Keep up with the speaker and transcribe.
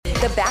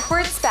The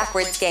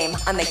Backwards game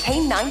on the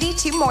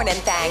K92 Morning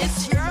Thing.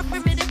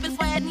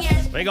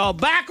 We go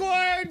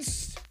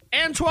backwards.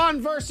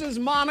 Antoine versus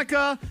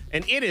Monica,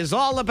 and it is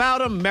all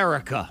about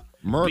America.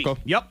 America.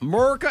 Yep,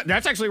 America.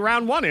 That's actually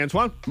round one,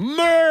 Antoine.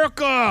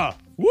 America.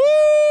 Woo!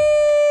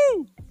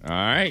 All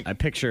right. I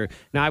picture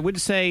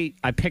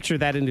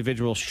that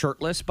individual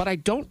shirtless, but I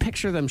don't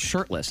picture them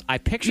shirtless. I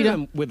picture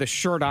them with a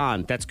shirt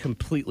on that's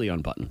completely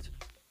unbuttoned.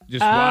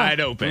 Just wide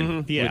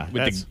open. Yeah.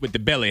 With the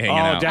belly hanging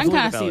out. Definitely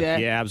I can kinda the belly. see that.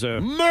 Yeah,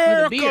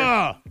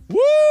 America. Woo!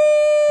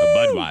 A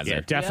Budweiser.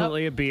 Yeah,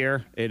 definitely a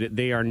beer.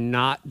 They are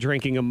not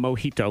drinking a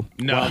mojito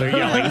No. while they're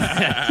yelling.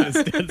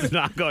 It's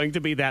not going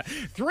to be that.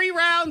 3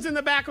 rounds in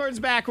the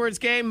backwards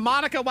game.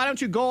 Monica, why don't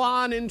you go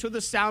on into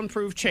the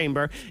soundproof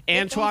chamber?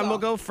 Antoine will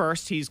go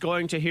first. He's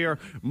going to hear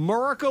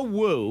Murica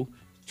Woo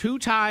 2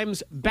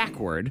 times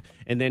backward,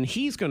 and then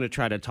he's going to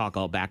try to talk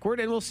all backward,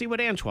 and we'll see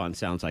what Antoine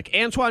sounds like.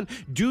 Antoine,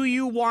 do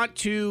you want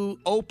to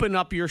open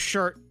up your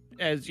shirt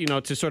as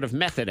to sort of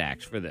method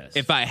act for this?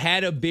 If I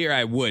had a beer,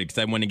 I would, because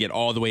I want to get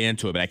all the way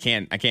into it, but I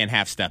can't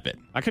half step it.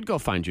 I could go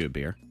find you a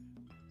beer.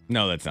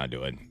 No, let's not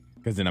do it,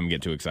 because then I'm going to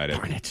get too excited.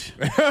 Darn it.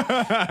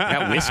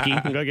 That whiskey.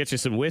 I'm going to get you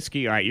some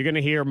whiskey. All right, you're going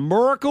to hear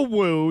Murica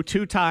Woo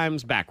 2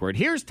 times backward.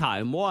 Here's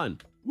time 1.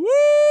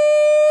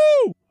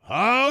 Woo!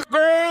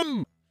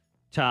 Holgrim!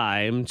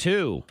 Time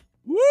 2.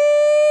 Woo!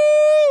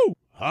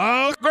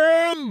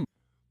 Holgrim!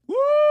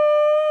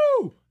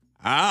 Woo!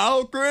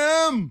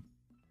 Holgrim!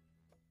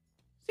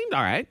 Seemed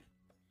all right.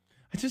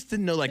 I just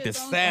didn't know the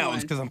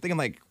sounds, because I'm thinking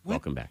what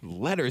Welcome back.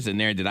 letters in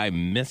there did I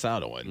miss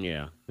out on?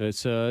 Yeah.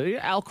 It's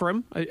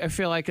Alcrim. I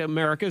feel like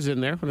America's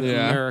in there.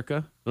 Yeah.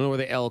 America. I don't know where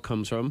the L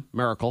comes from.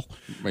 Miracle.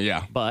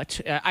 Yeah.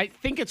 But I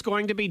think it's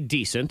going to be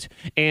decent.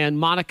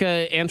 And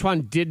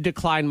Antoine did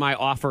decline my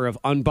offer of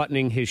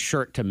unbuttoning his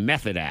shirt to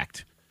method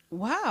act.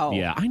 Wow.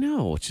 Yeah, I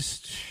know. It's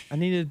just... I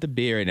needed the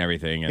beer and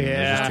everything, and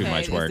there's just too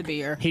much It's work. the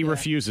beer. He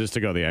refuses to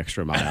go the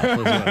extra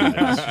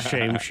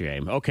mile.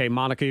 Shame. Okay,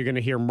 Monica, you're going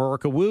to hear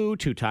Murica Woo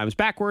 2 times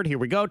backward. Here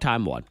we go.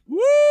 Time 1.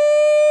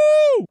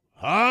 Woo!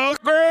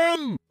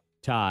 Holgrim!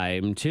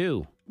 Time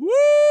 2. Woo!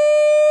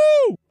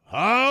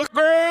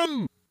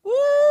 Holgrim! Woo!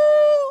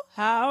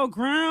 How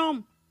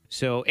grim.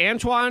 So,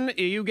 Antoine,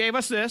 you gave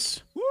us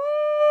this.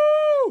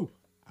 Woo!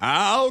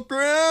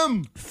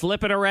 Holgrim!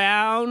 Flip it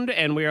around,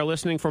 and we are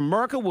listening for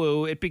Murica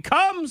Woo. It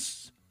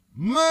becomes...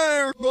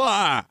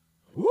 America!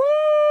 Woo!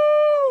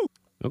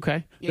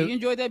 Okay. Yeah, you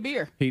enjoyed that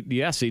beer.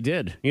 Yes, he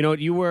did.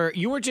 You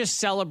were just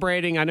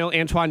celebrating. I know,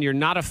 Antoine, you're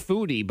not a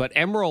foodie, but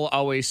Emerald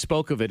always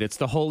spoke of it. It's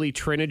the holy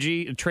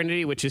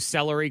trinity, which is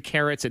celery,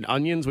 carrots, and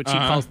onions, which he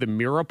calls the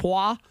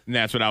mirepoix. And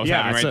that's what I was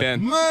having right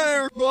then.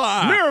 America!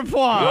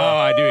 Mirepoix. Oh,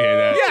 I do hear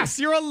that. Yes,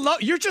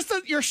 you're just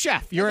you're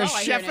chef. You're That's a all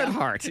I hear chef at now.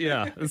 heart.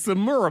 Yeah, it's the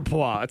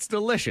mirepoix. It's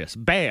delicious.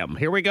 Bam.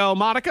 Here we go,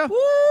 Monica. Woo!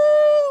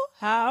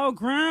 How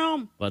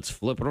grim. Let's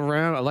flip it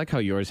around. I like how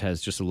yours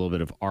has just a little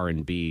bit of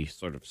R&B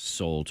sort of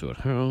soul to it.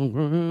 How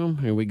grim.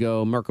 Here we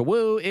go. Murica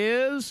Woo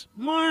is...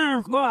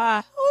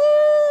 America.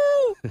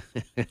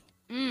 Woo!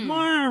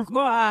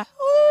 America.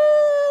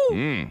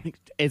 Woo!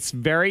 It's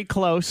very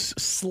close.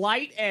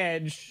 Slight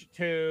edge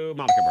to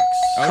Monica Brooks.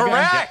 Okay.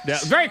 Correct. Yeah,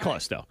 very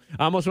close, though.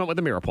 I almost went with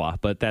the mirepoix,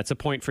 but that's a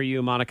point for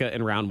you, Monica,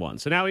 in round 1.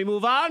 So now we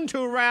move on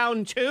to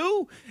round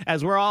 2,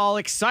 as we're all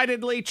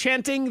excitedly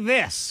chanting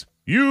this.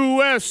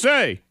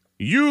 USA!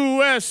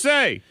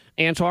 USA!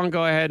 Antoine,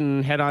 go ahead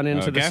and head on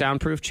into the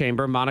soundproof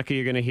chamber. Monica,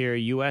 you're going to hear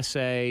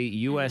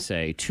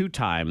USA 2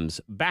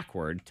 times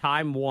backward.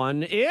 Time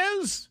 1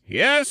 is...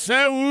 Yes,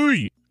 I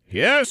would.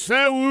 Yes,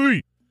 I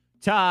would.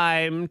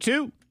 Time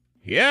 2.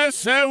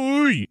 Yes, I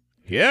would.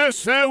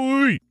 Yes, I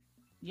would.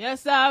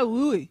 Yes, I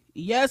would.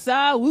 Yes,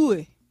 I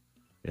would.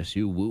 Yes,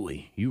 you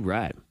wooey. You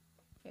right.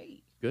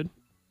 Hey. Good.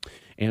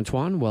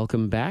 Antoine,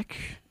 welcome back.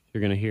 You're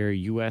going to hear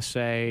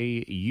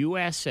USA.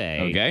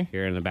 Okay.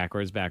 Here in the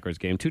backwards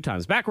game. 2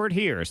 times backward.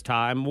 Here's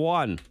time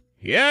 1.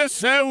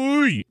 Yes, I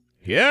would.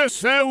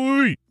 Yes, I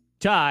would.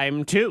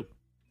 Time 2.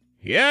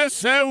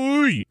 Yes, I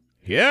would.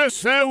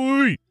 Yes, I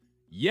would.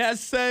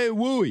 Yes, I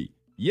would.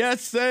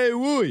 Yes, I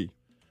would.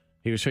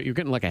 You're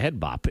getting like a head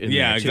bop. In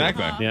Yeah, there, too.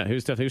 exactly. Yeah, he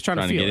was trying to Trying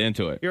to feel get it.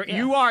 into it. You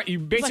It's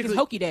like basically. his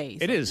hokey days.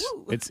 It is.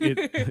 Woo.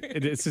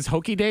 It's his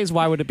hokey days.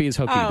 Why would it be his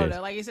hokey I don't days?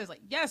 know. Like it says,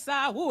 yes,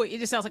 I would. It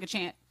just sounds like a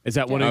chant. Is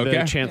that one of the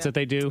Okay. chants that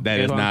they do? That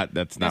is Antoine? not.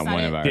 That's not not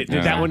one it? of our. Did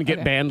no. that one get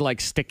Okay. banned?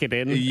 Like stick it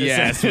in?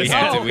 Yes, we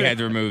had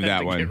to remove that Had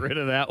to one. Get rid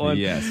of that one.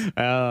 Yes.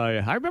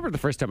 Yeah. I remember the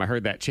first time I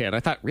heard that chant.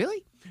 I thought,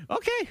 really?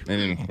 Okay.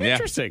 And then, yeah,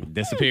 Interesting.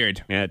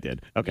 disappeared. Yeah, it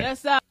did. Okay.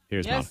 Yes, I.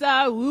 Here's Yes,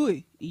 I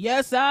would.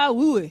 Yes, I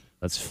would.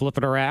 Let's flip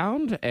it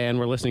around, and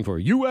we're listening for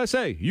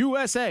USA.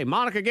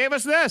 Monica gave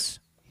us this.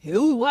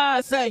 Who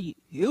I say?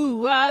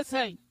 Who I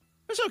say?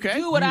 It's okay.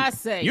 Do what I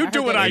say. You I do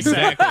heard what that. I say.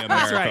 Exactly, America.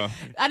 That's right.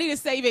 I need to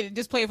save it and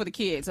just play it for the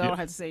kids, so I don't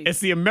have to say it. It's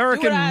the Do what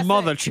American I say.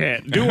 mother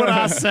chant. Do what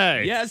I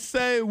say. Yes,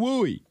 say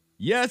wooey.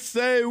 Yes,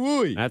 say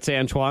wooey. That's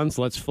Antoine's.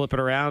 Let's flip it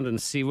around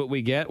and see what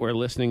we get. We're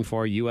listening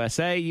for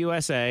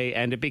USA,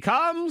 and it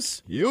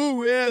becomes...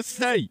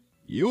 USA.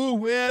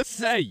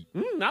 USA.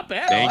 Not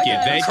bad. Thank you.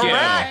 Thank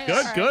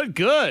you.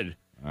 Good.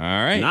 All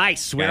right.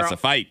 Nice. That's a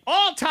fight.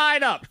 All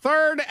tied up.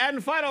 Third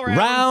and final round.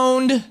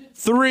 Round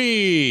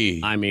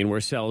 3. I mean,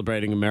 we're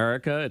celebrating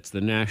America. It's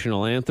the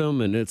national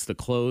anthem, and it's the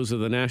close of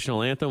the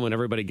national anthem when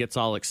everybody gets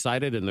all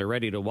excited and they're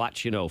ready to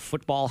watch,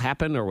 football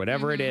happen or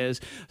whatever it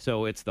is.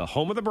 So it's the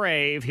home of the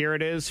brave. Here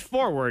it is.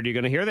 Forward. You're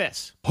going to hear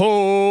this.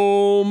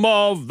 Home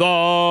of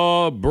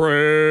the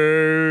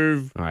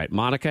brave. All right,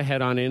 Monica,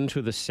 head on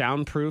into the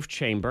soundproof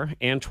chamber.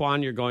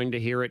 Antoine, you're going to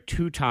hear it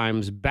 2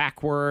 times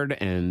backward,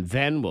 and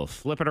then we'll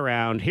flip it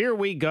around. Here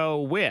we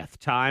go with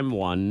time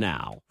 1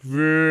 now.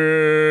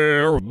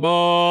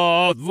 Verbavamu.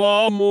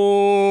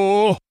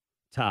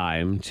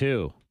 Time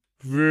 2.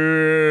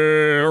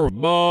 Verbavamu.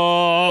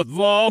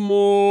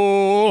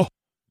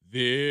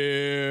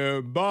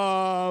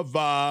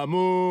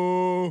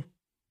 Verbavamu.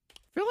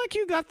 Feel like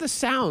you got the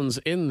sounds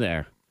in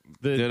there.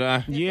 Did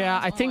I? Yeah,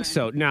 I think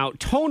so. Now,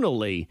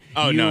 tonally.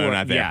 Oh, no,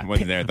 not there. Yeah,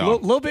 Wasn't there at a all.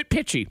 little bit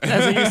pitchy,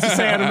 as they used to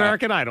say on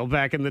American Idol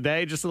back in the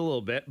day, just a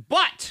little bit.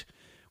 But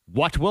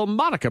what will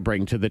Monica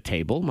bring to the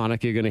table?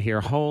 Monica, you're going to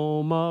hear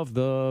Home of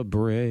the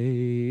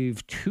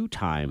Brave 2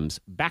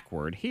 times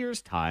backward.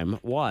 Here's time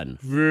 1.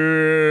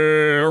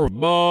 Verbavamu.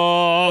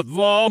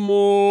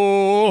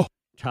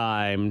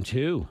 Time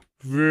 2.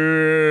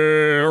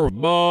 Verbavamu.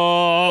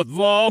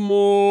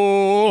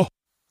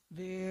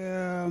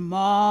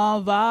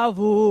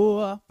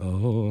 Vavavu.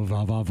 Oh,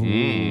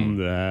 va-va-voom.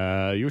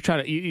 You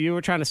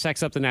were trying to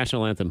sex up the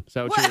national anthem. Is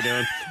that what you were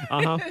doing?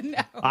 Uh-huh. No.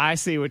 I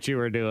see what you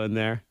were doing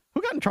there.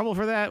 Who got in trouble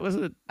for that? Was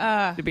it? Did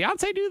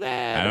Beyonce do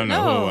that? I don't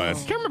know who it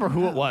was. I can't remember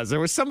who it was. There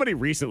was somebody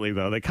recently,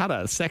 though. They kind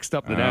of sexed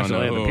up the I don't national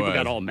know anthem. who it People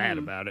got was. all mad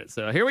about it.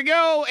 So here we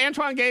go.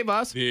 Antoine gave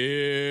us.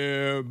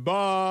 Verbavamu.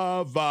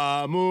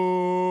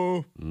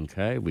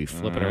 Okay, we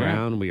flip it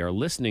around. We are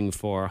listening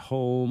for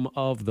Home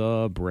of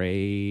the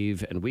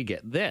Brave, and we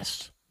get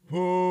this.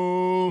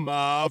 Home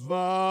of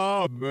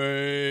the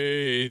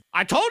brave.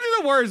 I told you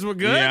the words were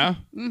good. Yeah.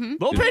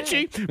 Little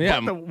pitchy, Yeah.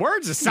 but the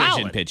words are Pitchy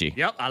solid. and pitchy.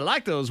 Yep, I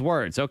like those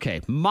words.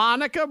 Okay,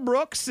 Monica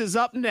Brooks is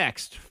up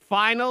next.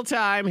 Final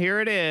time.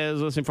 Here it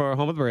is. Listen for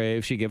Home of the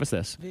Brave. She gave us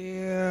this.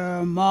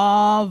 Vavavu.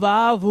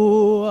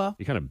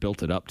 You kind of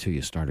built it up till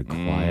you started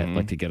quiet,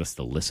 like to get us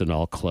to listen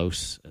all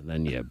close, and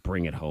then you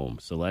bring it home.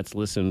 So let's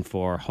listen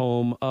for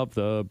Home of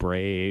the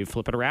Brave.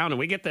 Flip it around, and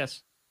we get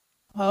this.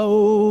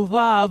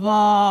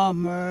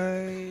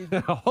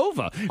 Ovavame.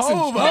 Hova.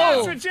 Hova.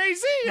 That's with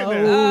Jay-Z in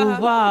there.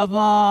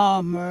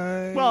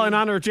 Ovavame. Well, in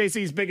honor of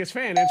Jay-Z's biggest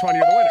fan, Antoine,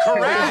 you're the winner.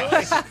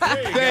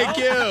 Thank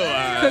you.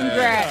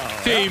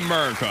 Congrats. Team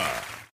America.